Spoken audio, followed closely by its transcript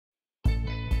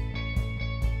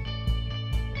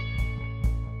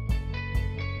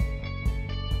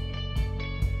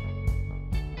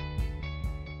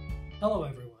Hello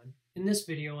everyone. In this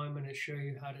video I'm going to show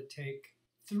you how to take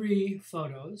 3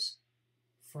 photos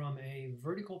from a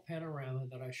vertical panorama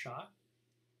that I shot,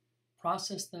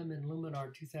 process them in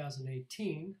Luminar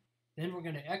 2018, then we're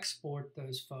going to export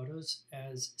those photos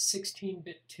as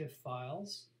 16-bit TIFF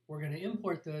files. We're going to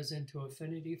import those into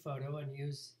Affinity Photo and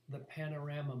use the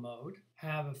Panorama mode,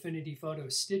 have Affinity Photo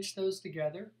stitch those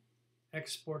together,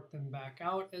 export them back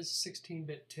out as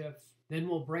 16-bit TIFF, then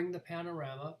we'll bring the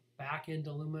panorama back into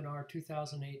Luminar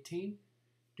 2018,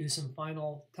 do some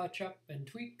final touch-up and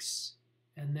tweaks,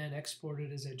 and then export it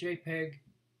as a JPEG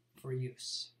for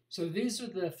use. So these are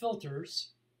the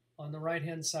filters on the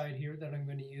right-hand side here that I'm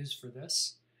going to use for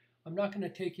this. I'm not going to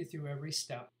take you through every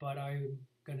step, but I'm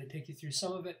going to take you through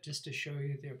some of it just to show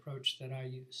you the approach that I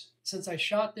use. Since I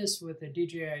shot this with a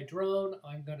DJI drone,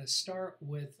 I'm going to start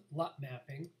with Lut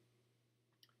Mapping.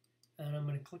 And I'm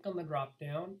going to click on the drop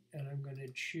down and I'm going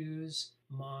to choose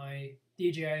my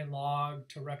DJI log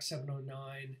to Rec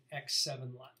 709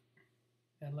 X7 Lut.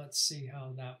 And let's see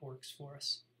how that works for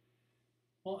us.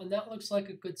 Well, and that looks like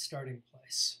a good starting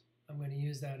place. I'm going to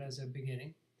use that as a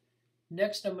beginning.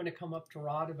 Next, I'm going to come up to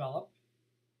Raw Develop.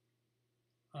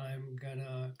 I'm going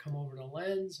to come over to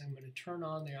Lens. I'm going to turn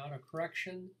on the auto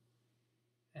correction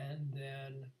and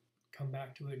then come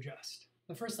back to Adjust.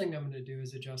 The first thing I'm going to do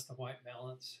is adjust the white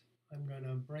balance. I'm going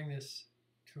to bring this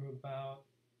to about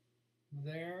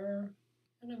there,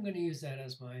 and I'm going to use that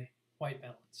as my white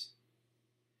balance.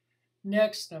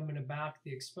 Next, I'm going to back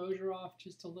the exposure off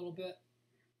just a little bit.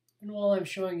 And while I'm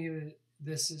showing you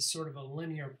this is sort of a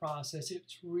linear process,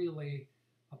 it's really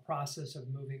a process of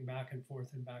moving back and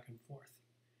forth and back and forth.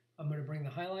 I'm going to bring the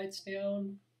highlights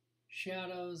down.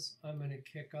 Shadows, I'm going to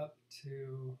kick up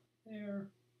to there.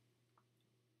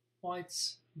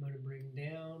 Whites, I'm going to bring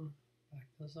down. Back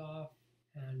those off,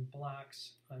 and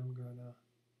blacks, I'm going to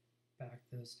back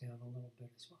those down a little bit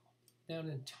as well. Down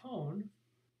in tone,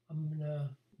 I'm going to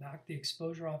back the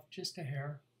exposure off just a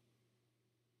hair.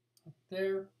 Up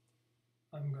there,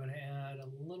 I'm going to add a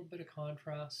little bit of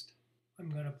contrast. I'm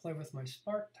going to play with my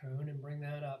spark tone and bring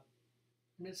that up,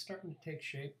 and it's starting to take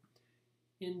shape.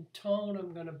 In tone,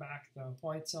 I'm going to back the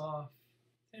whites off,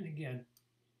 and again,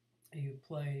 you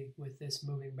play with this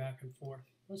moving back and forth.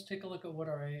 Let's take a look at what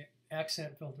our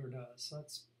accent filter does.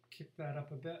 Let's kick that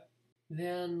up a bit.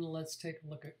 Then let's take a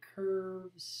look at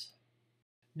curves.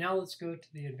 Now let's go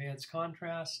to the advanced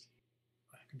contrast,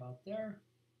 back about there.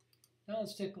 Now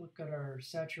let's take a look at our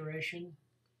saturation.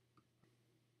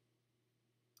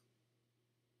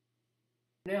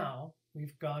 Now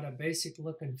we've got a basic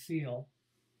look and feel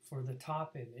for the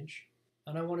top image,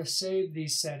 and I want to save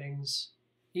these settings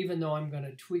even though I'm going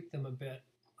to tweak them a bit.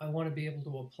 I want to be able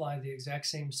to apply the exact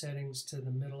same settings to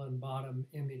the middle and bottom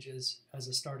images as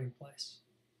a starting place.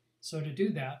 So to do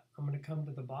that, I'm going to come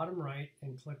to the bottom right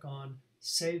and click on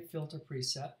Save Filter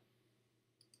Preset.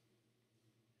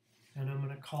 And I'm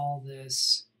going to call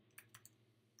this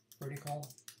Vertical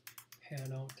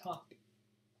Pano Top.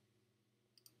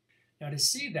 Now to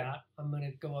see that, I'm going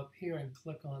to go up here and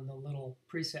click on the little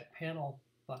Preset Panel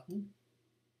button.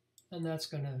 And that's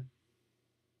going to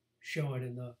show it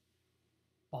in the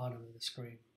bottom of the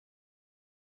screen.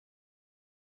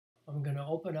 I'm going to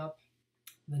open up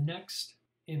the next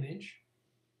image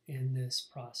in this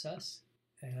process,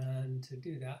 and to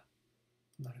do that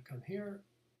I'm going to come here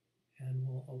and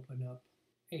we'll open up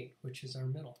 8, which is our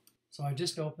middle. So I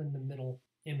just opened the middle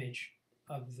image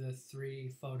of the 3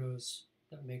 photos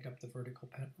that make up the vertical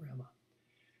panorama.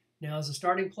 Now as a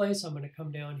starting place, I'm going to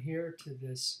come down here to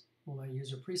this my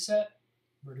user preset,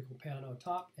 Vertical Pano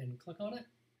Top, and click on it.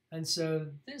 And so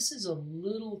this is a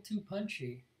little too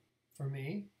punchy for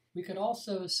me. We could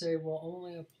also say we'll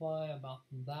only apply about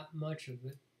that much of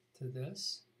it to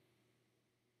this.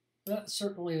 That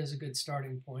certainly is a good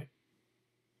starting point.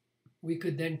 We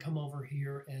could then come over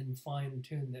here and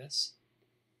fine-tune this.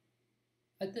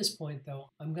 At this point though,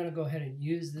 I'm going to go ahead and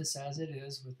use this as it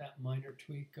is with that minor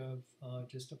tweak of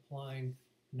just applying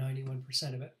 91%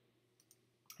 of it.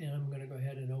 And I'm going to go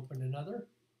ahead and open another.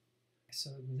 So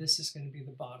this is going to be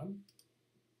the bottom.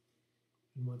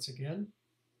 And once again,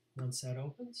 once that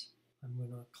opens, I'm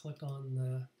going to click on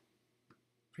the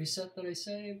preset that I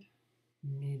saved.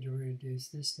 Need to reduce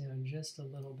this down just a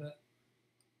little bit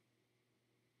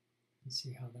and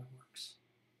see how that works.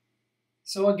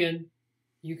 So again,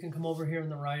 you can come over here on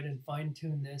the right and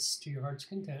fine-tune this to your heart's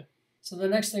content. So the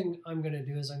next thing I'm going to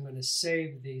do is I'm going to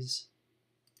save these.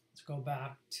 Let's go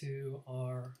back to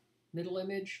our middle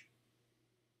image.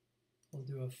 We'll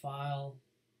do a file,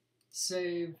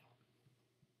 save,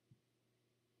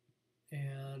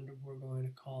 and we're going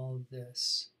to call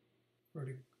this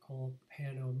Vertical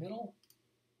Pano Middle.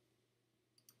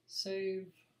 Save,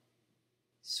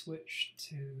 switch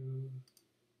to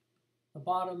the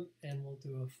bottom, and we'll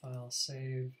do a file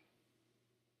save.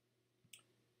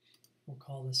 We'll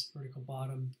call this vertical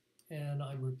bottom, and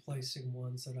I'm replacing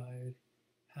ones that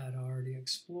I had already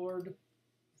explored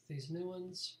with these new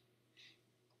ones.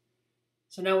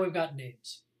 So now we've got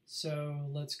names. So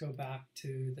let's go back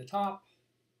to the top.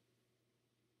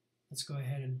 Let's go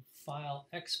ahead and file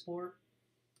export.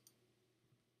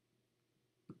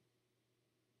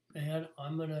 And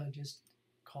I'm going to just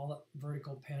call it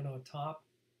vertical pano top,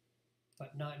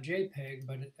 but not JPEG,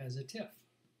 but as a TIFF.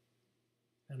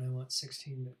 And I want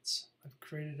 16 bits. I've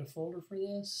created a folder for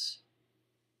this.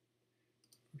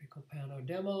 Vertical pano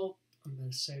demo. I'm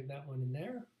going to save that one in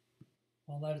there.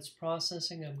 While that is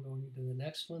processing, I'm going to the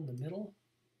next one, the middle.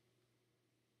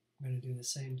 I'm going to do the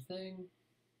same thing.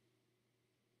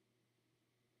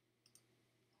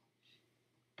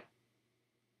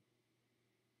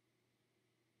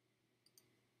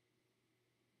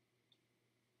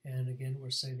 And again,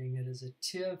 we're saving it as a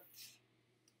TIFF.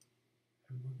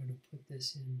 And we're going to put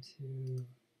this into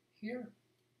here.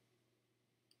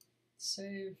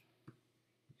 Save.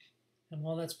 And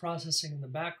while that's processing in the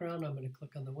background, I'm going to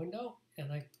click on the window,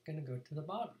 and I'm going to go to the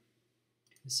bottom.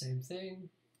 Do the same thing.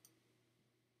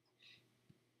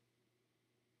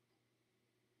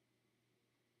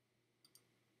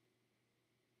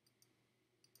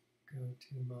 Go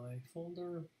to my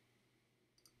folder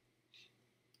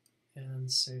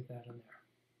and save that in there.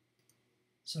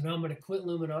 So now I'm going to quit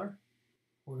Luminar.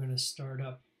 We're going to start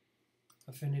up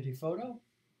Affinity Photo.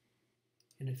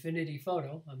 In Affinity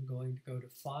Photo, I'm going to go to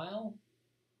File,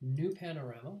 New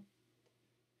Panorama,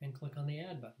 and click on the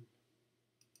Add button.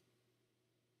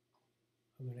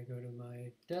 I'm going to go to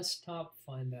my desktop,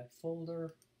 find that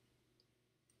folder,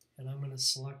 and I'm going to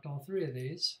select all three of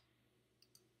these.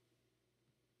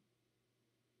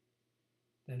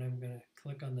 Then I'm going to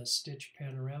click on the Stitch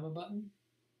Panorama button.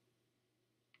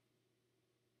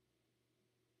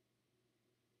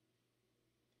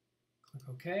 Click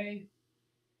OK.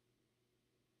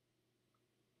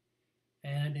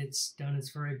 And it's done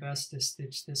its very best to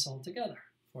stitch this all together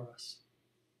for us.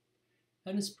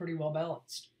 And it's pretty well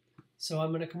balanced. So I'm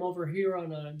going to come over here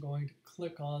and I'm going to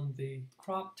click on the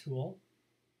crop tool.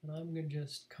 And I'm going to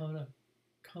just kind of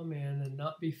come in and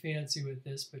not be fancy with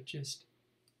this, but just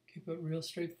keep it real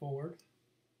straightforward.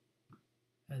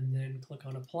 And then click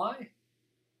on Apply.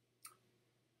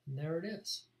 And there it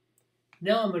is.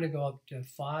 Now I'm going to go up to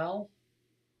File,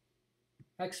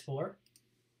 Export.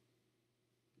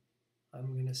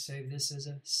 I'm going to save this as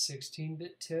a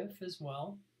 16-bit TIFF as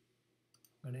well.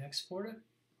 I'm going to export it.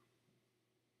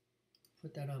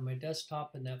 Put that on my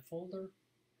desktop in that folder.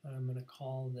 And I'm going to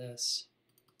call this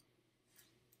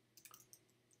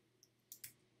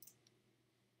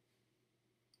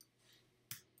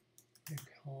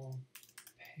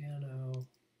Pano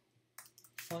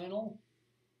Final.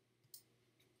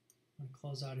 I'm going to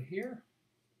close out of here.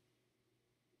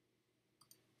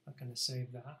 Not going to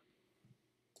save that.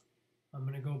 I'm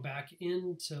going to go back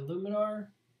into Luminar,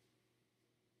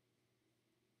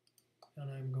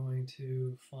 and I'm going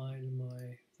to find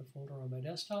the folder on my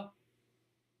desktop,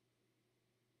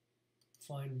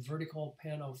 find vertical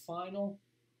pano final,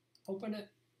 open it,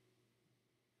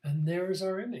 and there's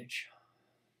our image.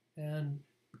 And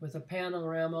with a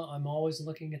panorama, I'm always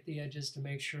looking at the edges to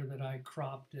make sure that I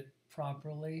cropped it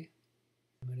properly.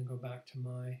 I'm going to go back to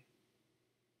my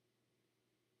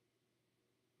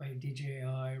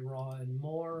DJI Raw and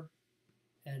More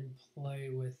and play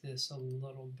with this a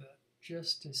little bit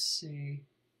just to see.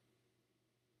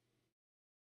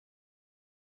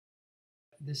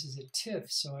 This is a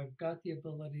TIFF, so I've got the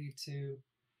ability to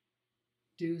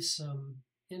do some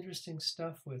interesting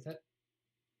stuff with it,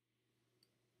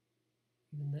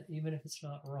 even if it's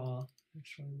not raw.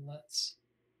 Actually, let's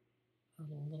add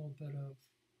a little bit of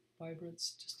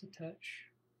vibrance, just a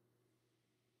touch,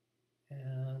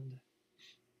 and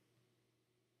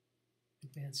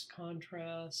advanced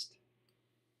contrast.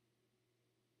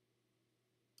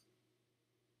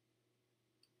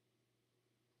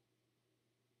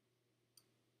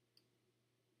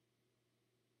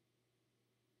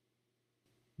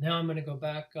 Now I'm going to go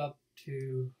back up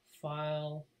to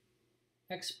File,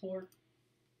 Export,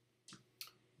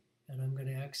 and I'm going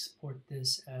to export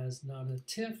this as not a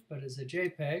TIFF but as a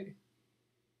JPEG,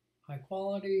 high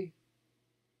quality.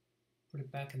 Put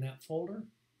it back in that folder.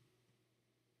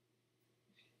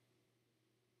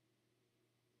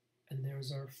 And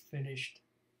there's our finished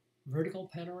vertical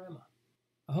panorama.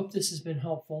 I hope this has been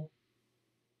helpful.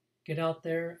 Get out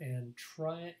there and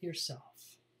try it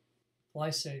yourself.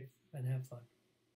 Fly safe and have fun.